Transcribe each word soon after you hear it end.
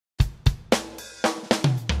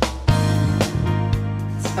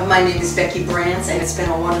My name is Becky Brantz, and it's been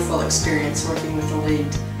a wonderful experience working with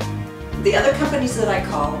Elite. The other companies that I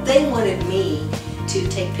called, they wanted me to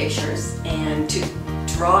take pictures and to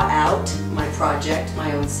draw out my project,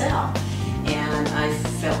 my own cell. And I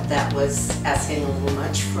felt that was asking a little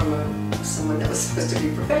much from someone that was supposed to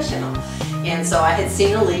be professional. And so I had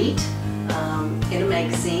seen Elite in a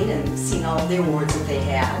magazine and seen all of the awards that they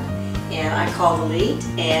had. And I called Elite,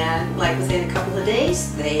 and like within a couple of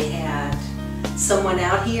days, they had someone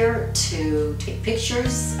out here to take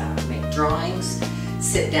pictures, make drawings,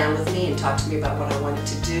 sit down with me and talk to me about what I wanted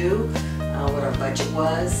to do, what our budget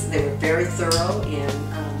was. They were very thorough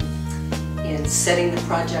in setting the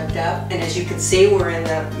project up. And as you can see, we're in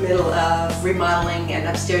the middle of remodeling an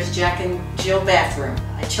upstairs Jack and Jill bathroom.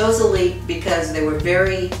 I chose Elite because they were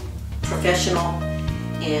very professional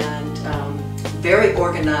and very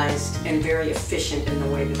organized and very efficient in the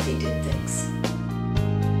way that they did things.